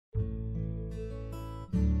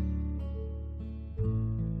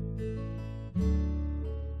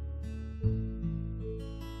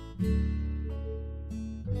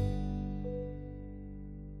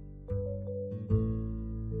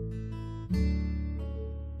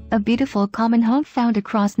a beautiful common hawk found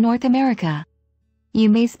across North America. You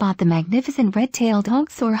may spot the magnificent red-tailed hawk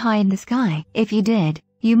soar high in the sky. If you did,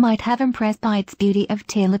 you might have impressed by its beauty of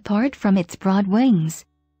tail apart from its broad wings.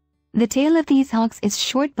 The tail of these hawks is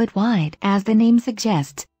short but wide. As the name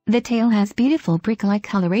suggests, the tail has beautiful brick-like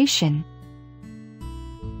coloration.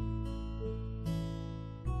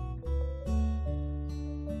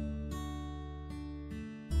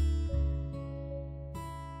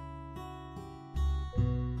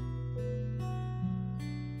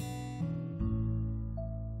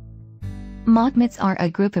 Motmots are a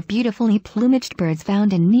group of beautifully plumaged birds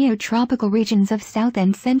found in neotropical regions of South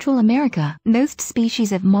and Central America. Most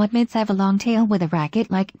species of motmots have a long tail with a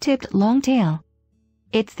racket-like tipped long tail.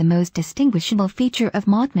 It's the most distinguishable feature of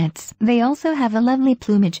motmots. They also have a lovely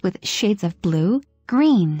plumage with shades of blue,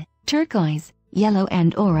 green, turquoise, yellow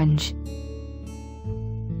and orange.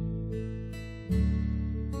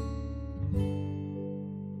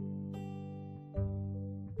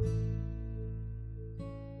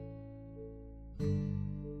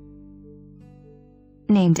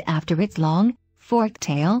 Named after its long, forked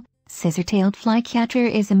tail, Scissor-tailed Flycatcher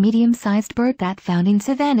is a medium-sized bird that found in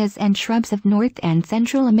savannas and shrubs of North and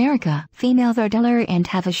Central America. Females are duller and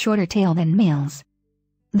have a shorter tail than males.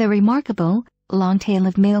 The remarkable, long tail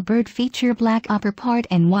of male bird feature black upper part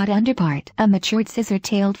and white underpart. A matured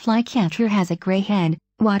Scissor-tailed Flycatcher has a gray head,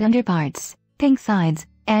 white underparts, pink sides,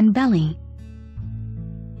 and belly.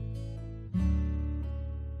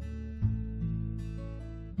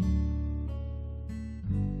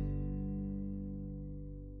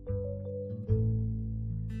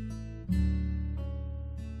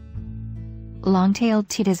 Long-tailed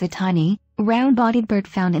toot is a tiny, round-bodied bird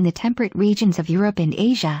found in the temperate regions of Europe and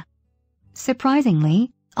Asia.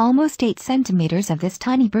 Surprisingly, almost 8 centimeters of this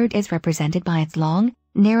tiny bird is represented by its long,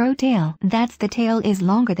 narrow tail. That's the tail is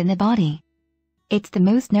longer than the body. It's the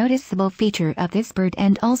most noticeable feature of this bird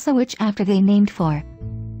and also which after they named for.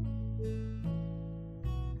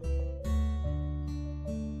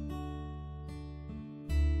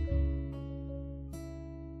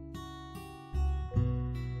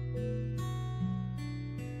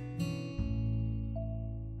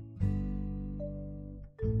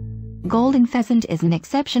 Golden pheasant is an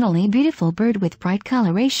exceptionally beautiful bird with bright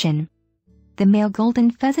coloration. The male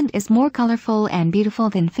golden pheasant is more colorful and beautiful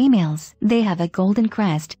than females. They have a golden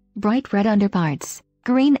crest, bright red underparts,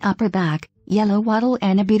 green upper back, yellow wattle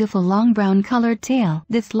and a beautiful long brown colored tail.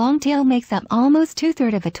 This long tail makes up almost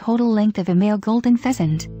 2/3 of the total length of a male golden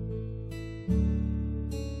pheasant.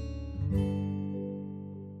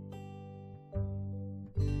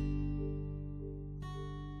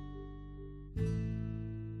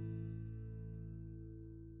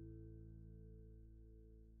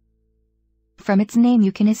 From its name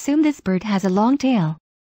you can assume this bird has a long tail.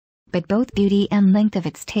 But both beauty and length of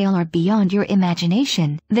its tail are beyond your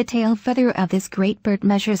imagination. The tail feather of this great bird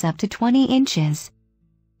measures up to 20 inches.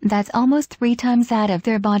 That's almost 3 times that of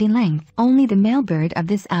their body length. Only the male bird of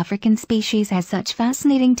this African species has such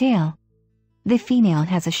fascinating tail. The female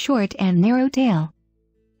has a short and narrow tail.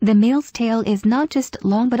 The male's tail is not just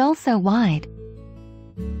long but also wide.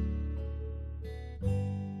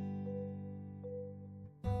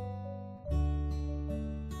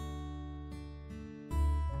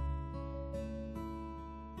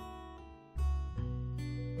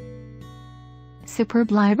 Superb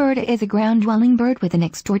Lyrebird is a ground-dwelling bird with an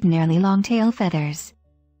extraordinarily long tail feathers.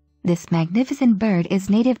 This magnificent bird is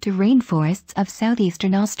native to rainforests of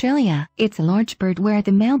southeastern Australia. It's a large bird where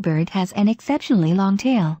the male bird has an exceptionally long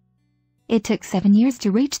tail. It took 7 years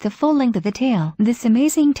to reach the full length of the tail. This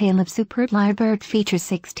amazing tail of superb Lyrebird features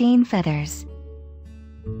 16 feathers.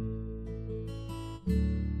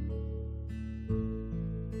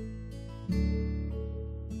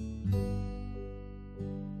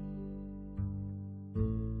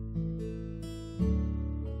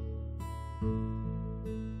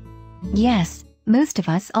 Yes, most of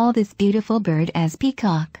us call this beautiful bird as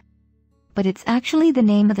peacock. But it's actually the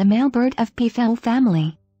name of the male bird of Peafowl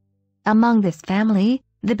family. Among this family,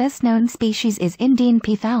 the best-known species is Indian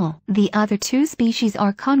peafowl. The other 2 species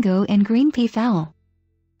are Congo and green peafowl.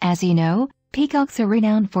 As you know, peacocks are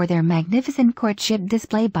renowned for their magnificent courtship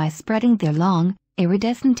display by spreading their long,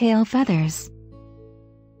 iridescent tail feathers.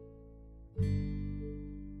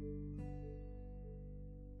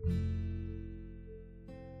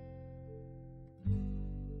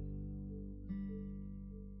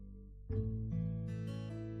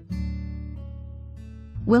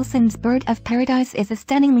 Wilson's bird of paradise is a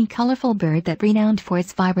stunningly colorful bird that renowned for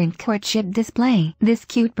its vibrant courtship display. This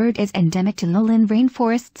cute bird is endemic to lowland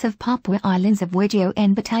rainforests of Papua Islands of Widowbird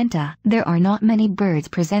and Batanta. There are not many birds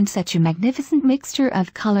present such a magnificent mixture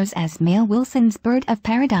of colors as male Wilson's bird of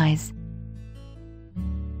paradise.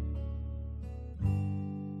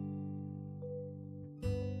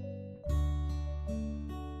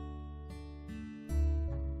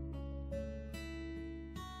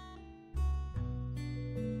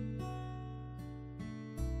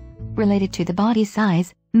 Related to the body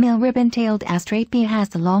size, male ribbon-tailed Astrapia has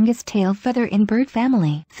the longest tail feather in bird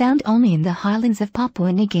family. Found only in the highlands of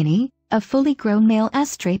Papua New Guinea, a fully grown male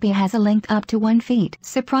Astrapia has a length up to 1 feet.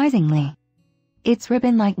 Surprisingly, its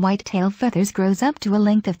ribbon-like white tail feathers grows up to a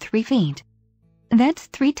length of 3 feet. That's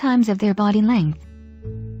 3 times of their body length.